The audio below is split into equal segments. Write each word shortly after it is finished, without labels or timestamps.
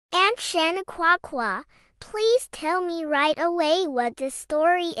Aunt Shanaquaqua, please tell me right away what the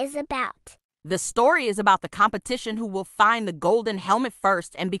story is about. The story is about the competition who will find the golden helmet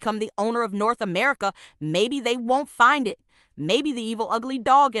first and become the owner of North America. Maybe they won't find it. Maybe the evil ugly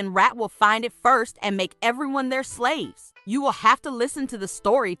dog and rat will find it first and make everyone their slaves. You will have to listen to the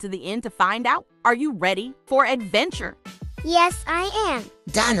story to the end to find out. Are you ready for adventure? Yes, I am.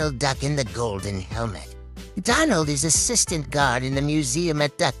 Donald Duck in the Golden Helmet. Donald is assistant guard in the museum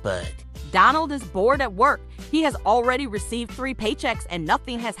at Duckburg. Donald is bored at work. He has already received 3 paychecks and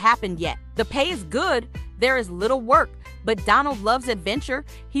nothing has happened yet. The pay is good, there is little work, but Donald loves adventure.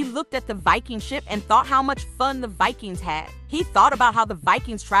 He looked at the Viking ship and thought how much fun the Vikings had. He thought about how the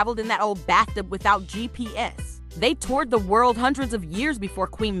Vikings traveled in that old bathtub without GPS. They toured the world hundreds of years before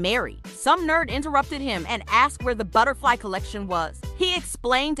Queen Mary. Some nerd interrupted him and asked where the butterfly collection was. He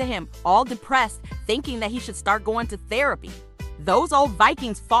explained to him, all depressed, thinking that he should start going to therapy. Those old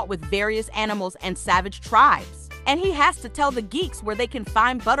Vikings fought with various animals and savage tribes, and he has to tell the geeks where they can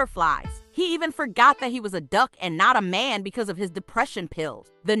find butterflies. He even forgot that he was a duck and not a man because of his depression pills.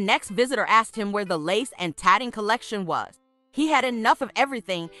 The next visitor asked him where the lace and tatting collection was. He had enough of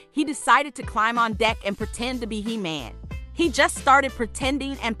everything. He decided to climb on deck and pretend to be He-Man. He just started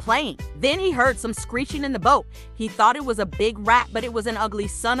pretending and playing. Then he heard some screeching in the boat. He thought it was a big rat, but it was an ugly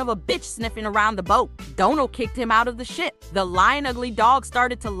son of a bitch sniffing around the boat. Donald kicked him out of the ship. The lion ugly dog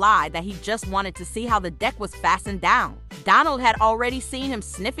started to lie that he just wanted to see how the deck was fastened down. Donald had already seen him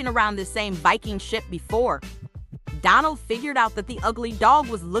sniffing around this same Viking ship before. Donald figured out that the ugly dog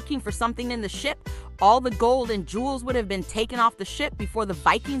was looking for something in the ship. All the gold and jewels would have been taken off the ship before the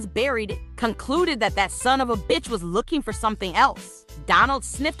Vikings buried it. Concluded that that son of a bitch was looking for something else. Donald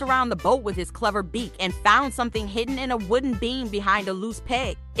sniffed around the boat with his clever beak and found something hidden in a wooden beam behind a loose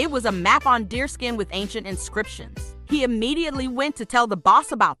peg. It was a map on deerskin with ancient inscriptions. He immediately went to tell the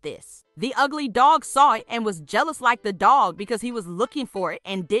boss about this. The ugly dog saw it and was jealous like the dog because he was looking for it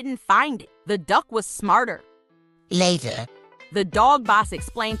and didn't find it. The duck was smarter. Later, the dog boss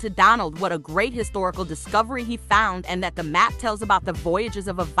explained to Donald what a great historical discovery he found and that the map tells about the voyages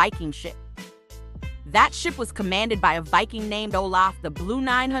of a Viking ship. That ship was commanded by a Viking named Olaf the Blue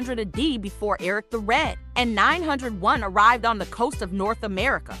 900 AD before Eric the Red, and 901 arrived on the coast of North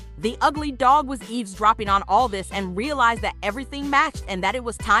America. The ugly dog was eavesdropping on all this and realized that everything matched and that it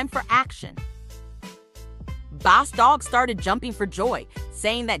was time for action. Boss Dog started jumping for joy,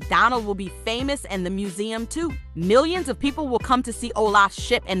 saying that Donald will be famous and the museum too. Millions of people will come to see Olaf's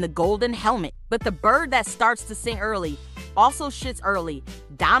ship and the golden helmet. But the bird that starts to sing early also shits early.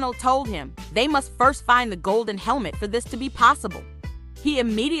 Donald told him they must first find the golden helmet for this to be possible. He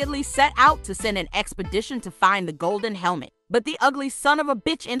immediately set out to send an expedition to find the golden helmet. But the ugly son of a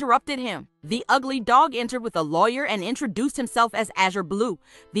bitch interrupted him. The ugly dog entered with a lawyer and introduced himself as Azure Blue,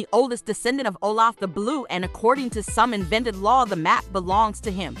 the oldest descendant of Olaf the Blue, and according to some invented law, the map belongs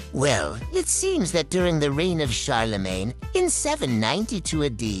to him. Well, it seems that during the reign of Charlemagne, in 792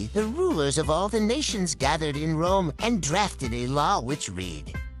 AD, the rulers of all the nations gathered in Rome and drafted a law which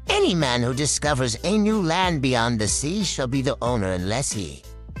read, "Any man who discovers a new land beyond the sea shall be the owner unless he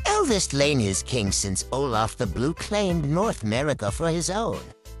eldest lain his king since Olaf the Blue claimed North America for his own.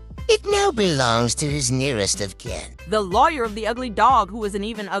 It now belongs to his nearest of kin." The lawyer of the ugly dog, who was an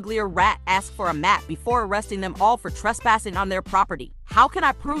even uglier rat, asked for a map before arresting them all for trespassing on their property. "How can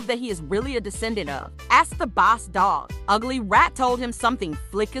I prove that he is really a descendant of?" asked the boss dog. Ugly rat told him something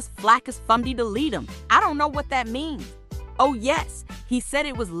flickus flackus fumdy deletum. "I don't know what that means." "Oh yes," he said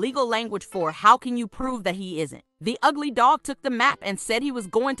it was legal language for how can you prove that he isn't. The ugly dog took the map and said he was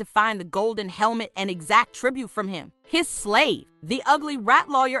going to find the golden helmet and exact tribute from him, his slave. The ugly rat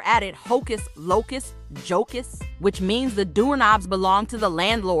lawyer added hocus locus jocus, which means the doorknobs belong to the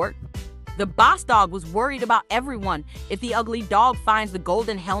landlord. The boss dog was worried about everyone. If the ugly dog finds the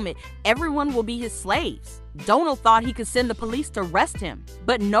golden helmet, everyone will be his slaves. Donald thought he could send the police to arrest him,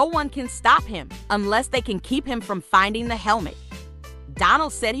 but no one can stop him unless they can keep him from finding the helmet.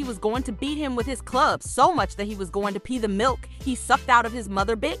 Donald said he was going to beat him with his club so much that he was going to pee the milk he sucked out of his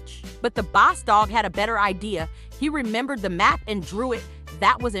mother bitch. But the boss dog had a better idea. He remembered the map and drew it.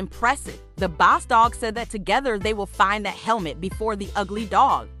 That was impressive. The boss dog said that together they will find that helmet before the ugly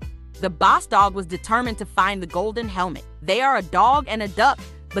dog. The boss dog was determined to find the golden helmet. They are a dog and a duck,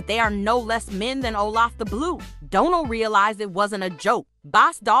 but they are no less men than Olaf the Blue. Donald realized it wasn't a joke.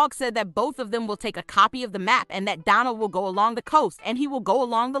 Boss Dog said that both of them will take a copy of the map and that Donald will go along the coast and he will go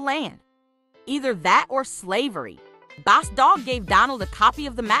along the land. Either that or slavery. Boss Dog gave Donald a copy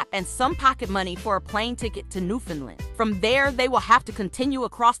of the map and some pocket money for a plane ticket to Newfoundland. From there, they will have to continue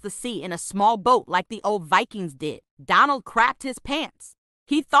across the sea in a small boat like the old Vikings did. Donald crapped his pants.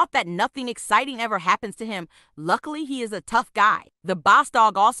 He thought that nothing exciting ever happens to him. Luckily, he is a tough guy. The boss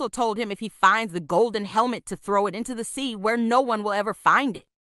dog also told him if he finds the golden helmet to throw it into the sea where no one will ever find it.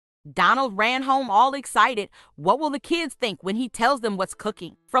 Donald ran home all excited. What will the kids think when he tells them what's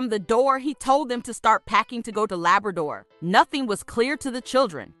cooking? From the door, he told them to start packing to go to Labrador. Nothing was clear to the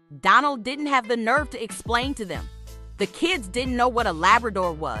children. Donald didn't have the nerve to explain to them. The kids didn't know what a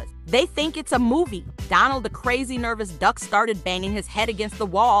Labrador was. They think it's a movie. Donald, the crazy nervous duck, started banging his head against the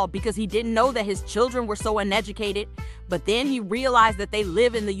wall because he didn't know that his children were so uneducated. But then he realized that they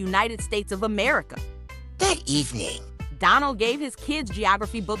live in the United States of America. That evening, Donald gave his kids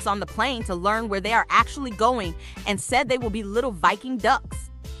geography books on the plane to learn where they are actually going and said they will be little Viking ducks.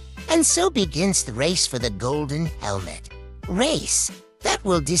 and so begins the race for the golden helmet. Race that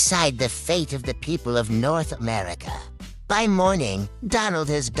will decide the fate of the people of North America. By morning, Donald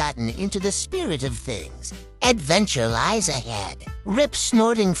has gotten into the spirit of things. Adventure lies ahead.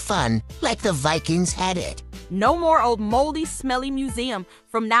 Rip-snorting fun like the Vikings had it. No more old moldy, smelly museum.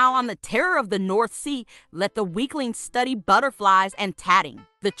 From now on, the terror of the North Sea. Let the weaklings study butterflies and tatting.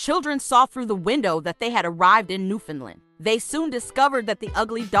 The children saw through the window that they had arrived in Newfoundland. They soon discovered that the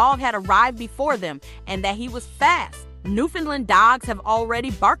ugly dog had arrived before them and that he was fast. Newfoundland dogs have already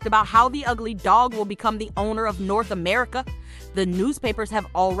barked about how the ugly dog will become the owner of North America. The newspapers have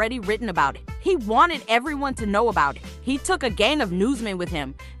already written about it. He wanted everyone to know about it. He took a gang of newsmen with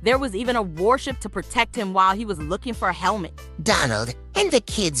him. There was even a warship to protect him while he was looking for a helmet. Donald and the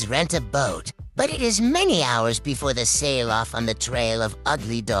kids rent a boat, but it is many hours before they sail off on the trail of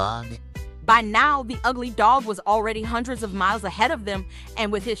Ugly Dog. By now, the ugly dog was already hundreds of miles ahead of them,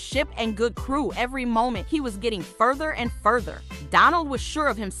 and with his ship and good crew, every moment he was getting further and further. Donald was sure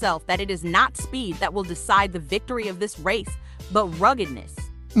of himself that it is not speed that will decide the victory of this race, but ruggedness.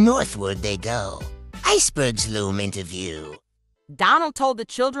 Northward they go. Icebergs loom into view. Donald told the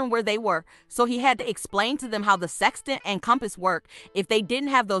children where they were, so he had to explain to them how the sextant and compass work. If they didn't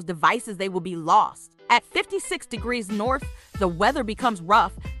have those devices, they would be lost. At 56 degrees north, the weather becomes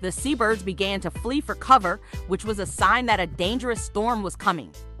rough. The seabirds began to flee for cover, which was a sign that a dangerous storm was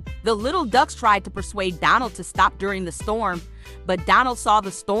coming. The little ducks tried to persuade Donald to stop during the storm, but Donald saw the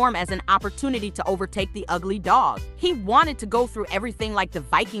storm as an opportunity to overtake the ugly dog. He wanted to go through everything like the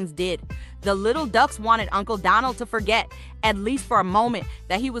Vikings did. The little ducks wanted Uncle Donald to forget, at least for a moment,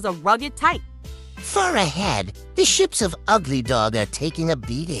 that he was a rugged type. Far ahead, the ships of Ugly Dog are taking a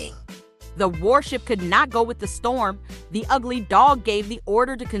beating. The warship could not go with the storm. The ugly dog gave the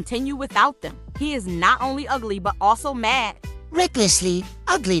order to continue without them. He is not only ugly, but also mad. Recklessly,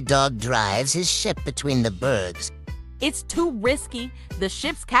 Ugly Dog drives his ship between the bergs. It's too risky, the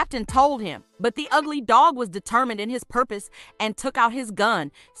ship's captain told him. But the ugly dog was determined in his purpose and took out his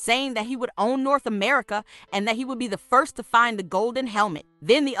gun, saying that he would own North America and that he would be the first to find the golden helmet.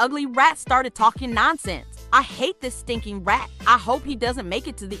 Then the ugly rat started talking nonsense. I hate this stinking rat. I hope he doesn't make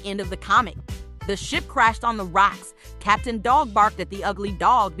it to the end of the comic. The ship crashed on the rocks. Captain Dog barked at the ugly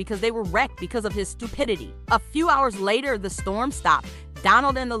dog because they were wrecked because of his stupidity. A few hours later, the storm stopped.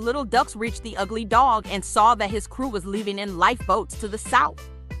 Donald and the little ducks reached the ugly dog and saw that his crew was leaving in lifeboats to the south.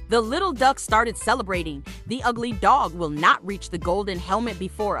 The little ducks started celebrating. The ugly dog will not reach the golden helmet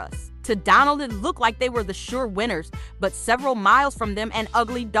before us. To Donald, it looked like they were the sure winners, but several miles from them, an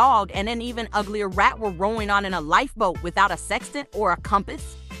ugly dog and an even uglier rat were rowing on in a lifeboat without a sextant or a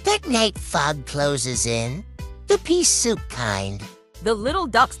compass. That night fog closes in. The pea soup kind. The little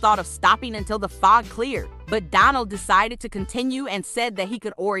ducks thought of stopping until the fog cleared, but Donald decided to continue and said that he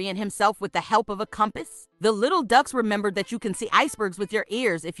could orient himself with the help of a compass. The little ducks remembered that you can see icebergs with your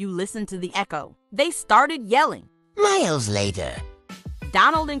ears if you listen to the echo. They started yelling. Miles later,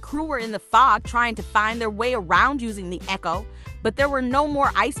 Donald and crew were in the fog trying to find their way around using the echo, but there were no more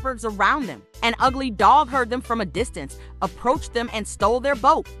icebergs around them. An ugly dog heard them from a distance, approached them, and stole their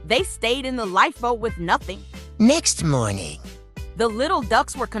boat. They stayed in the lifeboat with nothing. next morning, The little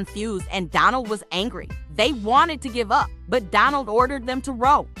ducks were confused and Donald was angry. They wanted to give up, but Donald ordered them to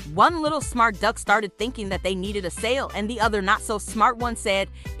row. One little smart duck started thinking that they needed a sail, and the other not so smart one said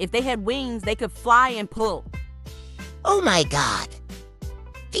if they had wings, they could fly and pull. oh my God!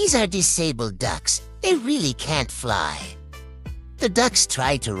 These are disabled ducks. They really can't fly. The ducks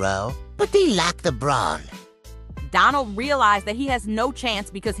try to row, but they lack the brawn. Donald realized that he has no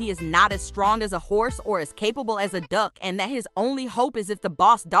chance because he is not as strong as a horse or as capable as a duck, and that his only hope is if the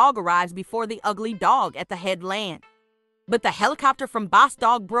boss dog arrives before the ugly dog at the headland. But the helicopter from Boss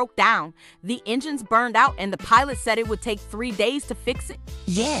Dog broke down. The engines burned out, and the pilot said it would take 3 days to fix it.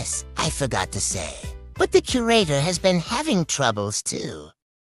 Yes, I forgot to say. But the curator has been having troubles too.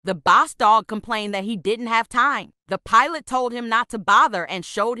 The boss dog complained that he didn't have time. The pilot told him not to bother and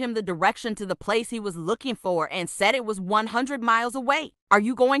showed him the direction to the place he was looking for and said it was 100 miles away. Are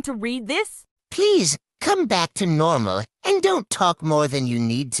you going to read this? Please, come back to normal and don't talk more than you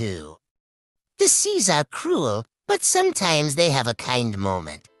need to. The seas are cruel, but sometimes they have a kind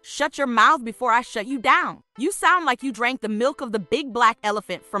moment. Shut your mouth before I shut you down. You sound like you drank the milk of the big black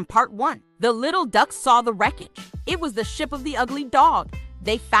elephant from part 1. The little ducks saw the wreckage. It was the ship of the ugly dog.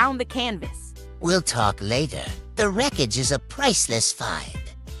 They found the canvas. We'll talk later. The wreckage is a priceless find.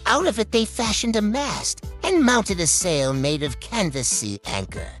 Out of it they fashioned a mast and mounted a sail made of canvas sea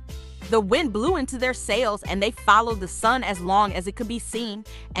anchor. The wind blew into their sails and they followed the sun as long as it could be seen,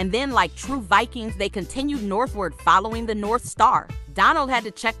 and then like true Vikings they continued northward following the North Star. Donald had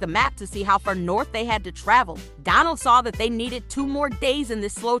to check the map to see how far north they had to travel. Donald saw that they needed 2 more days in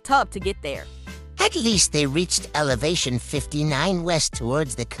this slow tub to get there. At least they reached elevation 59 west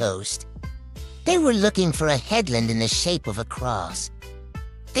towards the coast. They were looking for a headland in the shape of a cross.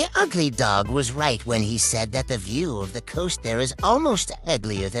 The ugly dog was right when he said that the view of the coast there is almost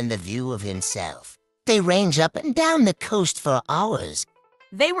uglier than the view of himself. They range up and down the coast for hours.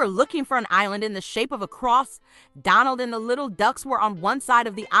 They were looking for an island in the shape of a cross. Donald and the little ducks were on one side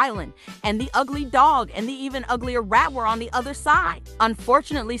of the island, and the ugly dog and the even uglier rat were on the other side.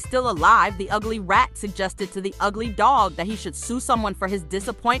 Unfortunately, still alive, the ugly rat suggested to the ugly dog that he should sue someone for his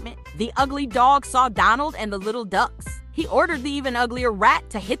disappointment. The ugly dog saw Donald and the little ducks. He ordered the even uglier rat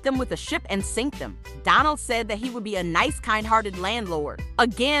to hit them with a ship and sink them. Donald said that he would be a nice, kind-hearted landlord.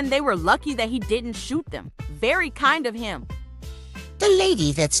 Again, they were lucky that he didn't shoot them. Very kind of him. The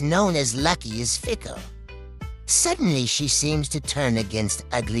lady that's known as Lucky is fickle. Suddenly she seems to turn against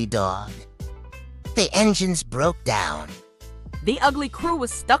Ugly Dog. The engines broke down. The ugly crew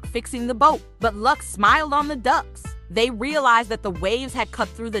was stuck fixing the boat, but luck smiled on the ducks. They realized that the waves had cut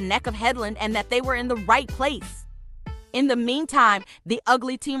through the neck of headland and that they were in the right place. In the meantime, the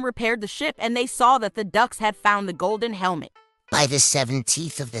ugly team repaired the ship and they saw that the ducks had found the golden helmet. By the 7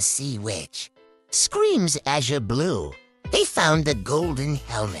 teeth of the sea witch, Scream's azure blue, they found the golden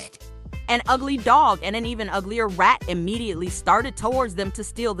helmet. An ugly dog and an even uglier rat immediately started towards them to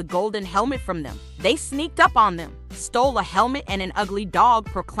steal the golden helmet from them. They sneaked up on them, stole a helmet, and an ugly dog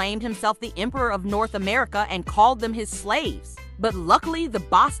proclaimed himself the Emperor of North America and called them his slaves. But luckily, the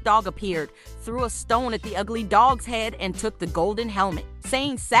boss dog appeared, threw a stone at the ugly dog's head, and took the golden helmet,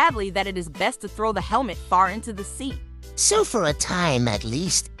 saying sadly that it is best to throw the helmet far into the sea. So for a time at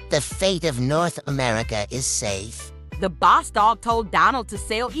least, the fate of North America is safe. The boss dog told Donald to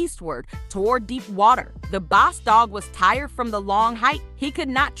sail eastward, toward deep water. The boss dog was tired from the long hike. He could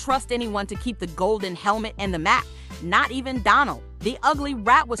not trust anyone to keep the golden helmet and the map, not even Donald. The ugly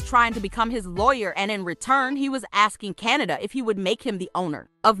rat was trying to become his lawyer, and in return, he was asking Canada if he would make him the owner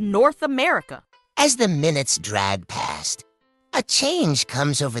of North America. As the minutes drag past, a change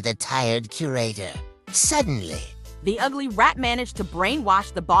comes over the tired curator. Suddenly, the ugly rat managed to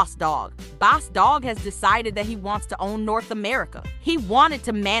brainwash the boss dog. Boss dog has decided that he wants to own North America. He wanted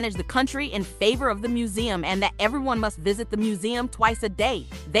to manage the country in favor of the museum and that everyone must visit the museum twice a day.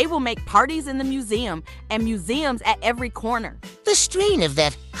 They will make parties in the museum and museums at every corner. The strain of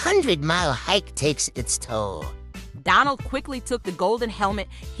that 100-mile hike takes its toll. Donald quickly took the golden helmet.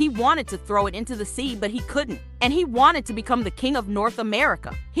 He wanted to throw it into the sea, but he couldn't. And he wanted to become the king of North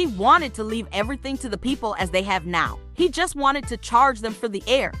America. He wanted to leave everything to the people as they have now. He just wanted to charge them for the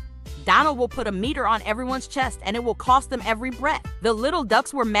air. Donald will put a meter on everyone's chest and it will cost them every breath. The little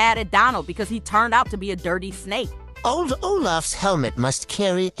ducks were mad at Donald because he turned out to be a dirty snake. Old Olaf's helmet must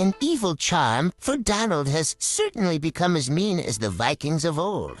carry an evil charm, for Donald has certainly become as mean as the Vikings of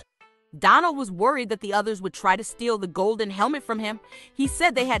old. Donald was worried that the others would try to steal the golden helmet from him. He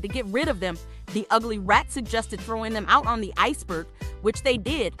said they had to get rid of them. The ugly rat suggested throwing them out on the iceberg, which they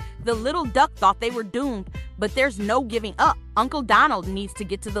did. The little duck thought they were doomed, but there's no giving up. Uncle Donald needs to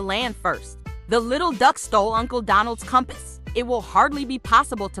get to the land first. The little duck stole Uncle Donald's compass. It will hardly be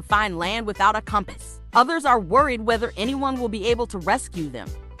possible to find land without a compass. Others are worried whether anyone will be able to rescue them.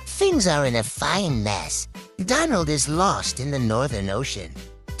 Things are in a fine mess. Donald is lost in the Northern Ocean.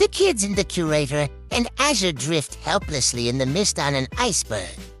 The kids and the curator and Azure drift helplessly in the mist on an iceberg.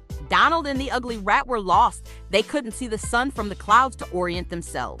 Donald and the ugly rat were lost. They couldn't see the sun from the clouds to orient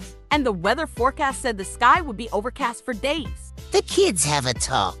themselves. And the weather forecast said the sky would be overcast for days. The kids have a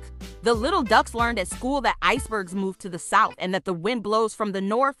talk. The little ducks learned at school that icebergs move to the south and that the wind blows from the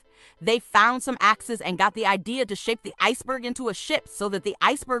north. They found some axes and got the idea to shape the iceberg into a ship so that the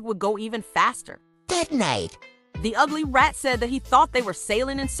iceberg would go even faster. That night, the ugly rat said that he thought they were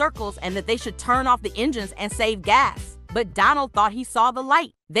sailing in circles and that they should turn off the engines and save gas. But Donald thought he saw the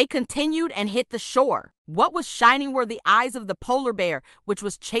light. They continued and hit the shore. What was shining were the eyes of the polar bear, which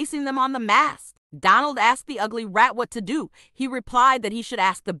was chasing them on the mast. Donald asked the ugly rat what to do. He replied that he should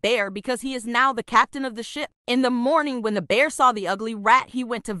ask the bear because he is now the captain of the ship. In the morning, when the bear saw the ugly rat, he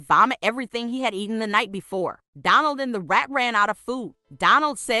went to vomit everything he had eaten the night before. Donald and the rat ran out of food.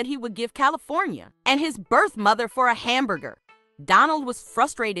 Donald said he would give California and his birth mother for a hamburger. Donald was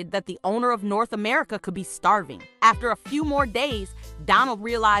frustrated that the owner of North America could be starving. After a few more days, Donald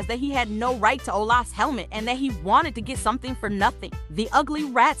realized that he had no right to Olaf's helmet and that he wanted to get something for nothing. The ugly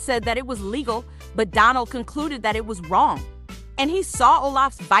rat said that it was legal, but Donald concluded that it was wrong. And he saw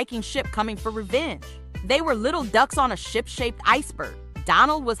Olaf's Viking ship coming for revenge. They were little ducks on a ship-shaped iceberg.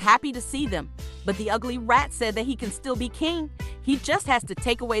 Donald was happy to see them, but the ugly rat said that he can still be king. He just has to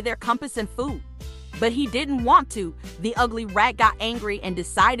take away their compass and food. But he didn't want to. The ugly rat got angry and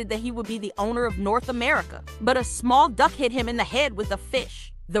decided that he would be the owner of North America. But a small duck hit him in the head with a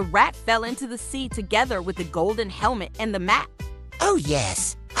fish. The rat fell into the sea together with the golden helmet and the map. Oh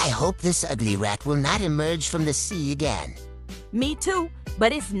yes, I hope this ugly rat will not emerge from the sea again. Me too,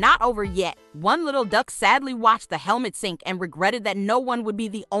 but it's not over yet. One little duck sadly watched the helmet sink and regretted that no one would be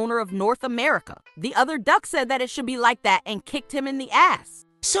the owner of North America. The other duck said that it should be like that and kicked him in the ass.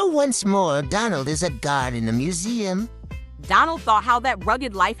 So once more, Donald is a guard in a museum. Donald thought how that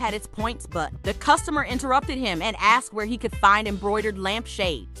rugged life had its points, but the customer interrupted him and asked where he could find embroidered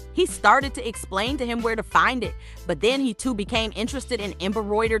lampshades. He started to explain to him where to find it, but then he too became interested in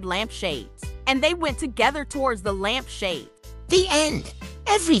embroidered lampshades. And they went together towards the lampshade. The end.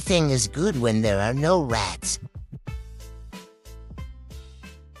 Everything is good when there are no rats.